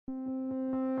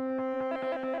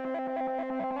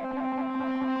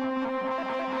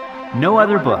No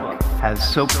other book has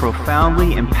so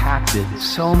profoundly impacted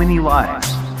so many lives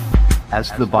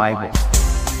as the Bible.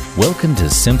 Welcome to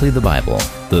Simply the Bible,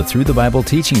 the Through the Bible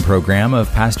teaching program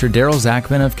of Pastor Daryl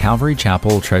Zachman of Calvary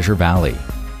Chapel, Treasure Valley.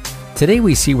 Today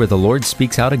we see where the Lord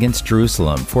speaks out against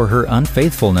Jerusalem for her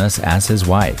unfaithfulness as his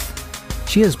wife.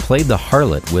 She has played the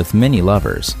harlot with many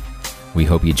lovers. We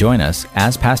hope you join us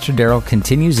as Pastor Daryl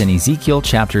continues in Ezekiel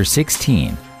chapter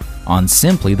 16 on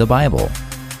Simply the Bible.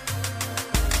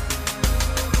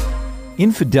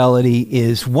 Infidelity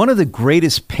is one of the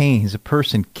greatest pains a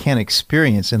person can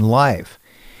experience in life.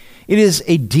 It is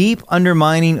a deep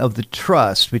undermining of the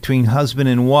trust between husband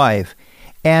and wife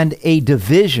and a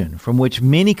division from which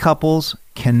many couples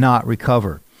cannot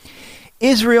recover.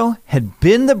 Israel had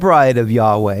been the bride of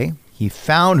Yahweh. He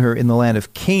found her in the land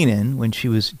of Canaan when she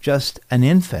was just an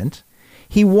infant.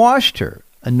 He washed her,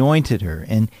 anointed her,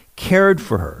 and cared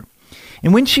for her.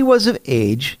 And when she was of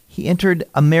age, he entered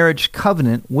a marriage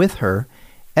covenant with her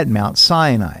at Mount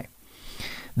Sinai.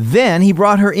 Then he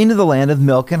brought her into the land of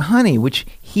milk and honey, which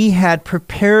he had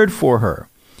prepared for her.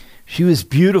 She was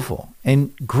beautiful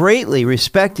and greatly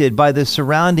respected by the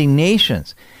surrounding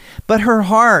nations, but her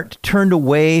heart turned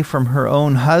away from her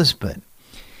own husband.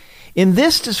 In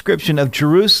this description of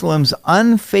Jerusalem's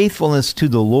unfaithfulness to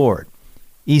the Lord,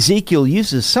 Ezekiel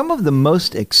uses some of the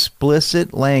most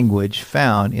explicit language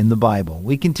found in the Bible.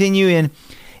 We continue in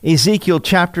Ezekiel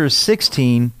chapter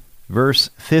 16, verse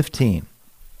 15.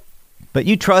 But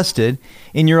you trusted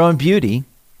in your own beauty,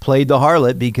 played the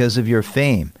harlot because of your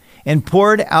fame, and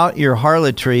poured out your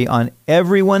harlotry on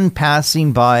everyone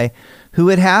passing by who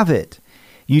would have it.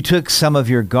 You took some of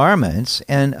your garments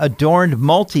and adorned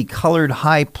multicolored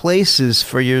high places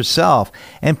for yourself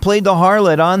and played the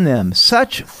harlot on them.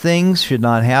 Such things should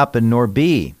not happen nor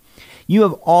be. You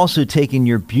have also taken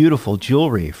your beautiful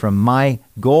jewelry from my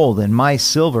gold and my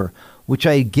silver, which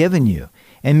I had given you,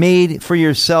 and made for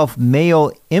yourself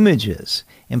male images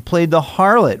and played the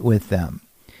harlot with them.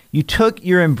 You took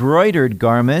your embroidered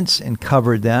garments and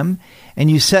covered them, and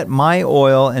you set my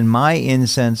oil and my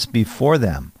incense before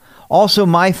them. Also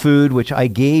my food, which I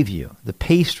gave you, the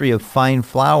pastry of fine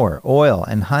flour, oil,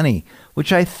 and honey,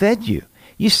 which I fed you.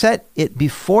 You set it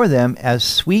before them as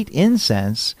sweet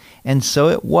incense, and so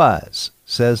it was,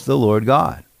 says the Lord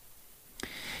God.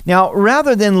 Now,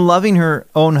 rather than loving her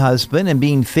own husband and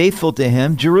being faithful to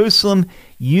him, Jerusalem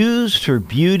used her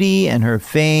beauty and her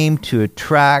fame to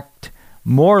attract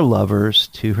more lovers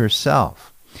to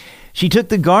herself. She took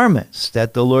the garments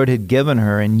that the Lord had given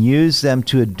her and used them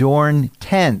to adorn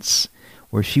tents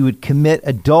where she would commit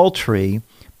adultery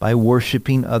by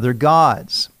worshiping other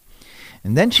gods.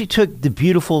 And then she took the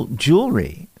beautiful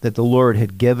jewelry that the Lord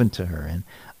had given to her and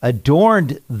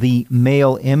adorned the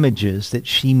male images that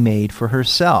she made for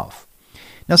herself.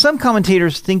 Now, some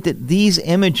commentators think that these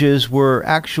images were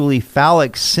actually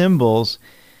phallic symbols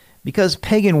because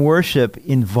pagan worship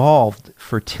involved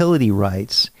fertility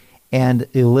rites and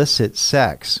illicit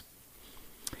sex.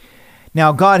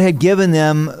 Now, God had given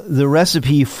them the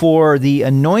recipe for the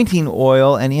anointing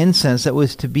oil and incense that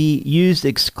was to be used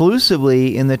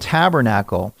exclusively in the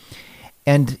tabernacle,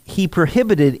 and he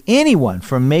prohibited anyone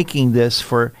from making this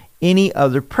for any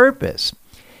other purpose.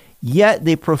 Yet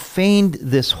they profaned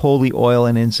this holy oil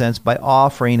and incense by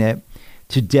offering it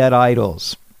to dead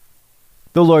idols.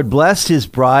 The Lord blessed his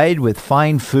bride with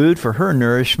fine food for her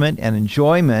nourishment and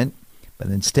enjoyment, but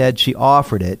instead she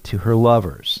offered it to her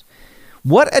lovers.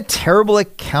 What a terrible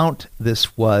account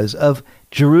this was of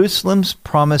Jerusalem's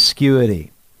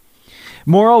promiscuity.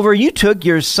 Moreover, you took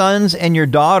your sons and your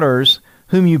daughters,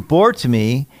 whom you bore to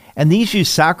me, and these you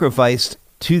sacrificed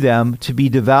to them to be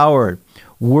devoured.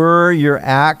 Were your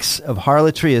acts of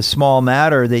harlotry a small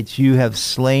matter that you have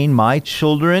slain my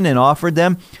children and offered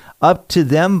them up to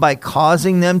them by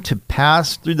causing them to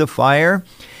pass through the fire?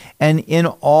 And in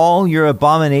all your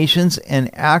abominations and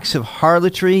acts of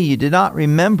harlotry, you did not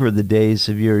remember the days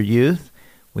of your youth,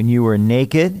 when you were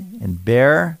naked and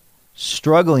bare,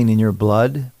 struggling in your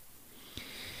blood.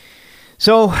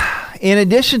 So, in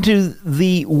addition to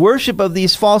the worship of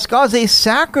these false gods, they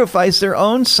sacrificed their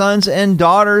own sons and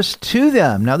daughters to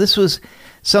them. Now, this was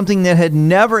something that had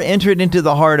never entered into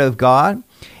the heart of God,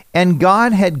 and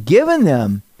God had given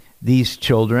them these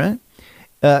children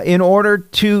in order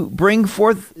to bring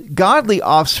forth godly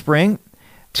offspring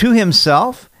to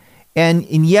himself, and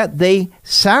yet they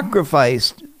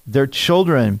sacrificed their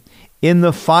children in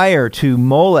the fire to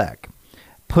Molech,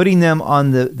 putting them on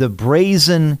the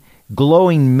brazen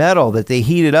glowing metal that they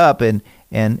heated up and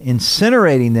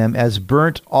incinerating them as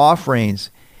burnt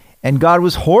offerings. And God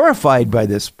was horrified by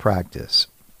this practice.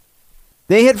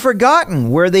 They had forgotten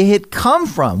where they had come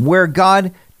from, where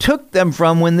God took them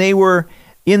from when they were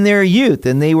in their youth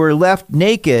and they were left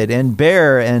naked and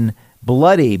bare and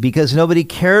bloody because nobody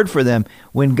cared for them,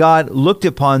 when God looked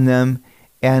upon them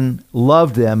and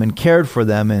loved them and cared for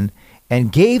them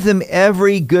and gave them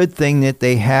every good thing that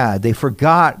they had. They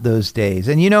forgot those days.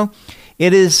 And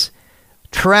it is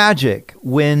tragic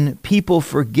when people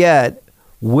forget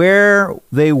where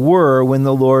they were when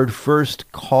the Lord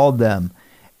first called them.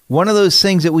 One of those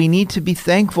things that we need to be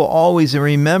thankful always and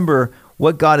remember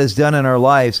what God has done in our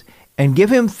lives and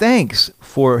give him thanks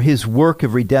for his work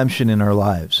of redemption in our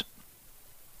lives.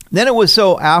 Then it was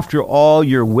so after all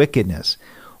your wickedness.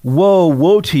 Woe,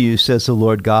 woe to you, says the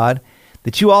Lord God,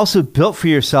 that you also built for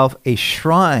yourself a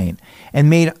shrine and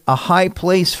made a high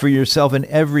place for yourself in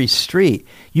every street.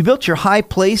 You built your high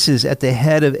places at the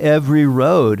head of every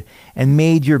road and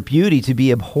made your beauty to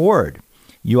be abhorred.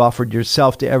 You offered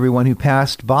yourself to everyone who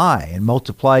passed by and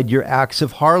multiplied your acts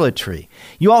of harlotry.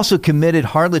 You also committed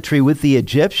harlotry with the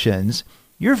Egyptians,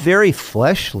 your very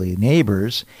fleshly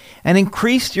neighbors, and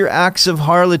increased your acts of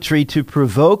harlotry to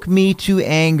provoke me to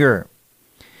anger.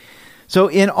 So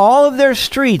in all of their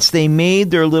streets, they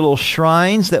made their little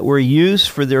shrines that were used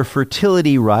for their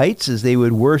fertility rites, as they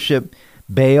would worship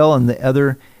Baal and the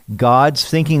other gods,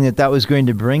 thinking that that was going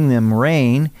to bring them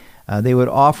rain. They would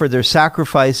offer their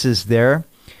sacrifices there.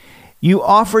 You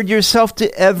offered yourself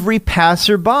to every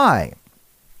passerby.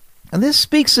 And this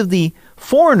speaks of the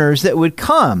foreigners that would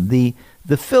come, the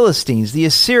Philistines, the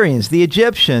Assyrians, the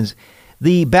Egyptians,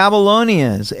 the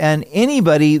Babylonians, and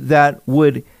anybody that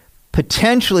would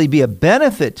potentially be a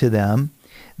benefit to them,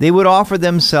 they would offer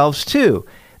themselves to.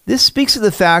 This speaks of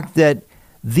the fact that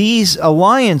these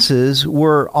alliances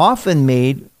were often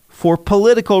made for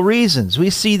political reasons. We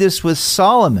see this with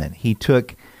Solomon. He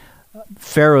took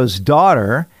Pharaoh's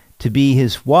daughter to be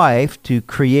his wife to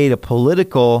create a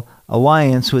political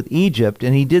alliance with Egypt,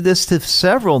 and he did this to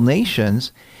several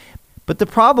nations. But the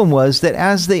problem was that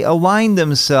as they aligned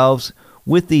themselves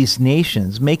with these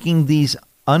nations, making these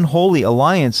unholy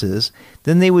alliances,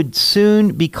 then they would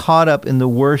soon be caught up in the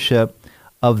worship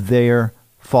of their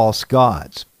false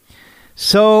gods.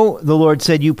 So the Lord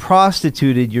said, you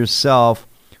prostituted yourself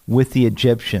with the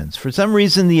Egyptians. For some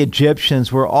reason, the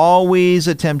Egyptians were always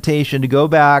a temptation to go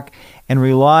back and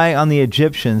rely on the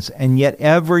Egyptians, and yet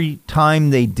every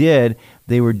time they did,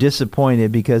 they were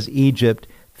disappointed because Egypt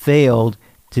failed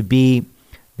to be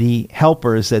the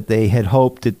helpers that they had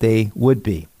hoped that they would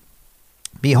be.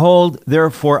 Behold,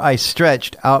 therefore I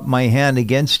stretched out my hand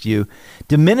against you,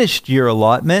 diminished your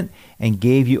allotment, and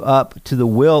gave you up to the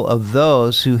will of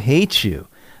those who hate you,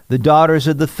 the daughters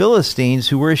of the Philistines,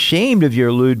 who were ashamed of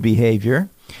your lewd behavior.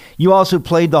 You also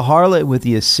played the harlot with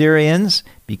the Assyrians,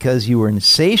 because you were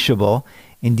insatiable.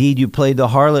 Indeed, you played the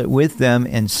harlot with them,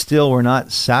 and still were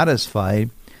not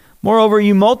satisfied. Moreover,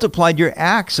 you multiplied your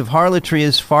acts of harlotry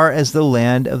as far as the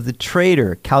land of the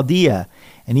traitor, Chaldea,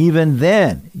 and even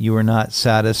then you were not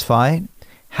satisfied.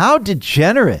 How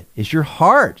degenerate is your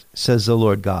heart, says the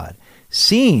Lord God,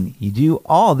 seeing you do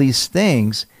all these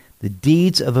things, the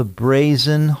deeds of a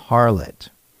brazen harlot.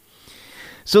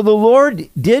 So the Lord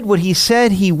did what he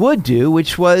said he would do,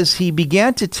 which was he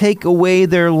began to take away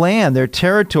their land, their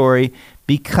territory,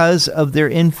 because of their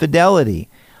infidelity.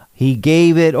 He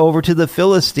gave it over to the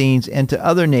Philistines and to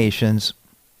other nations.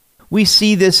 We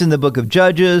see this in the book of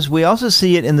Judges. We also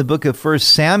see it in the book of 1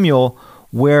 Samuel,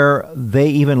 where they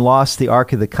even lost the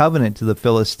Ark of the Covenant to the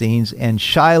Philistines, and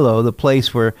Shiloh, the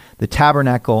place where the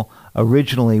tabernacle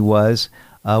originally was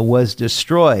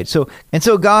destroyed. So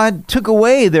God took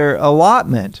away their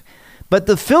allotment. But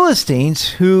the Philistines,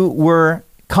 who were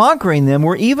conquering them,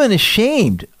 were even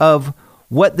ashamed of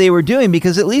what they were doing,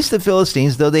 because at least the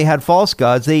Philistines, though they had false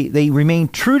gods, they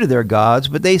remained true to their gods,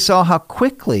 but they saw how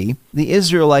quickly the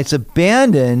Israelites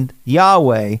abandoned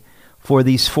Yahweh for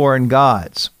these foreign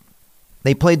gods.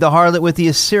 They played the harlot with the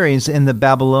Assyrians and the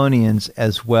Babylonians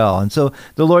as well. And so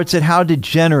the Lord said, how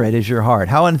degenerate is your heart?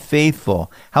 How unfaithful,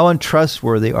 how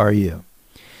untrustworthy are you?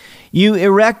 You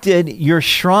erected your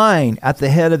shrine at the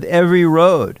head of every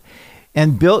road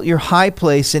and built your high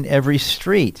place in every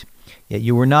street. Yet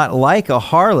you were not like a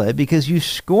harlot, because you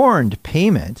scorned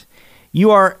payment. You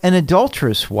are an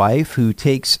adulterous wife who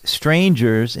takes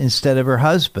strangers instead of her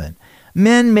husband.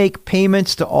 Men make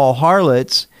payments to all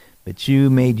harlots, but you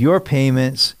made your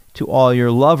payments to all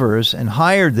your lovers and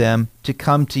hired them to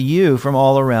come to you from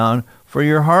all around for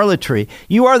your harlotry.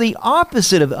 You are the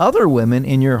opposite of other women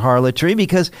in your harlotry,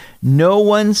 because no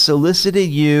one solicited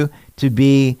you to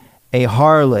be a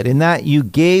harlot. In that you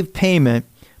gave payment,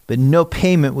 but no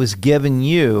payment was given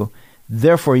you.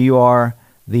 Therefore, you are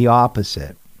the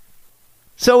opposite.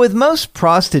 So with most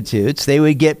prostitutes, they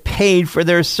would get paid for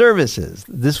their services.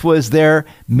 This was their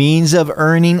means of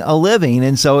earning a living,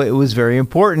 and so it was very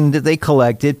important that they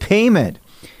collected payment.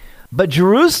 But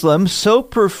Jerusalem so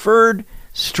preferred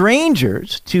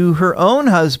strangers to her own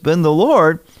husband, the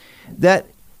Lord, that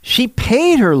she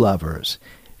paid her lovers.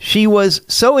 She was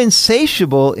so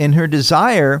insatiable in her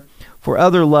desire for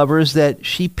other lovers that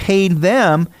she paid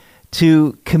them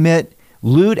to commit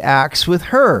lewd acts with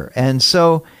her. And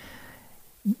so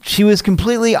she was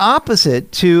completely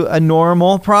opposite to a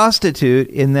normal prostitute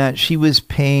in that she was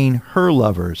paying her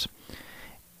lovers.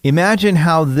 Imagine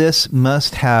how this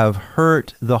must have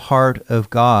hurt the heart of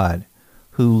God,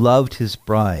 who loved his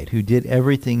bride, who did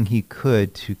everything he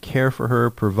could to care for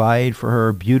her, provide for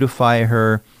her, beautify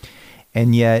her,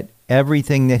 and yet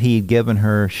everything that he had given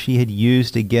her, she had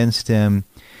used against him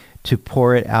to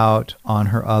pour it out on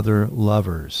her other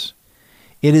lovers.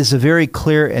 It is a very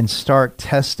clear and stark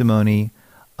testimony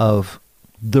of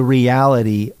the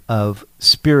reality of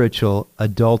spiritual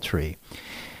adultery.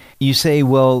 You say,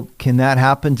 well, can that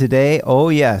happen today? Oh,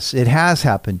 yes, it has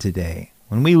happened today.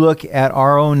 When we look at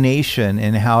our own nation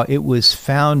and how it was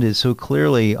founded so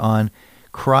clearly on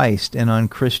Christ and on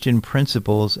Christian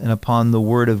principles and upon the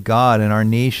Word of God, and our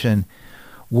nation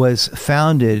was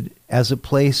founded as a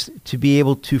place to be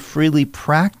able to freely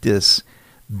practice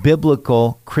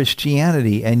biblical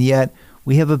Christianity, and yet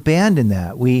we have abandoned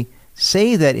that. We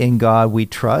say that in God we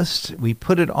trust, we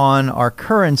put it on our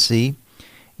currency,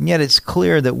 and yet it's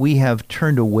clear that we have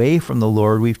turned away from the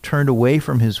Lord, we've turned away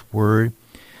from his word.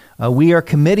 We are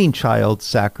committing child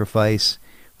sacrifice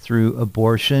through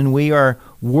abortion. We are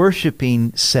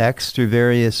worshiping sex through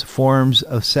various forms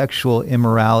of sexual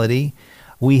immorality.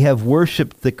 We have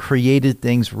worshiped the created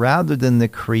things rather than the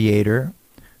Creator,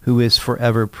 who is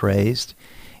forever praised.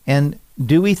 And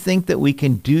do we think that we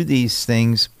can do these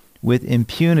things with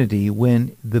impunity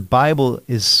when the Bible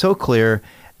is so clear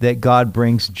that God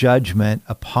brings judgment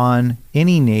upon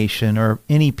any nation or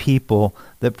any people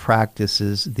that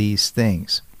practices these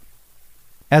things?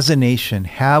 As a nation,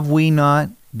 have we not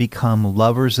become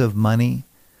lovers of money,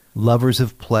 lovers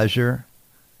of pleasure,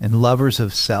 and lovers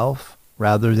of self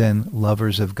rather than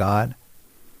lovers of God?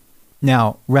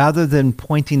 Now, rather than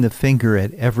pointing the finger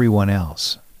at everyone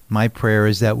else, my prayer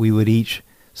is that we would each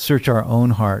search our own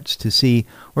hearts to see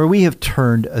where we have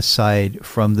turned aside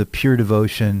from the pure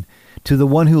devotion to the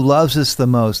one who loves us the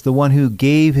most, the one who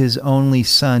gave his only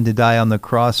Son to die on the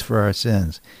cross for our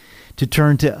sins, to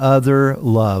turn to other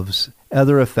loves,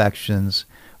 other affections,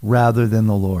 rather than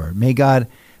the Lord. May God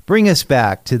bring us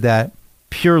back to that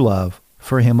pure love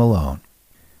for him alone.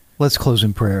 Let's close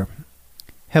in prayer.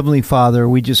 Heavenly Father,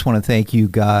 we just want to thank you,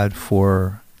 God,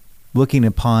 for looking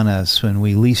upon us when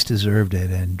we least deserved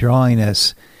it and drawing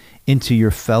us into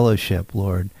your fellowship,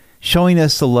 Lord, showing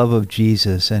us the love of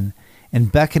Jesus and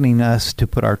beckoning us to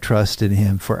put our trust in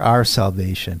him for our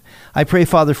salvation. I pray,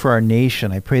 Father, for our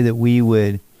nation. I pray that we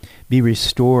would be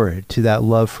restored to that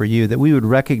love for you, that we would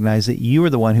recognize that you are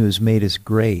the one who has made us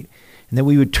great, and that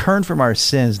we would turn from our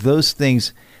sins, those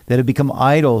things that have become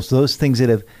idols, those things that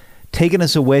have taken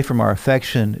us away from our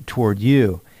affection toward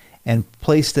you, and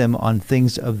place them on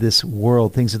things of this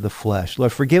world, things of the flesh.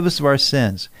 Lord, forgive us of our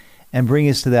sins and bring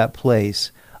us to that place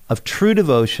of true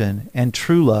devotion and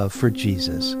true love for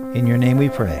Jesus. In your name we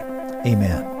pray.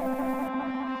 Amen.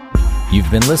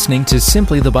 You've been listening to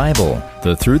Simply the Bible,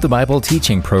 the Through the Bible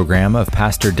teaching program of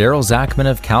Pastor Daryl Zachman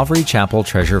of Calvary Chapel,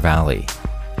 Treasure Valley.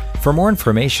 For more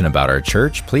information about our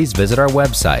church, please visit our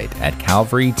website at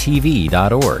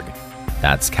calvarytv.org.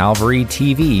 That's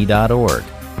calvarytv.org.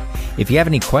 If you have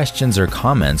any questions or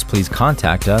comments, please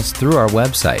contact us through our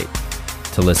website.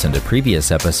 To listen to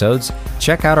previous episodes,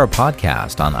 check out our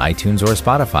podcast on iTunes or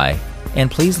Spotify, and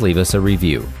please leave us a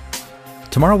review.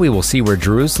 Tomorrow we will see where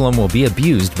Jerusalem will be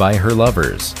abused by her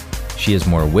lovers. She is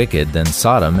more wicked than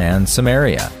Sodom and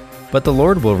Samaria, but the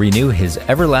Lord will renew his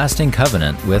everlasting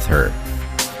covenant with her.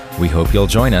 We hope you'll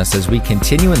join us as we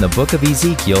continue in the book of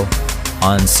Ezekiel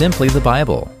on Simply the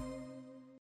Bible.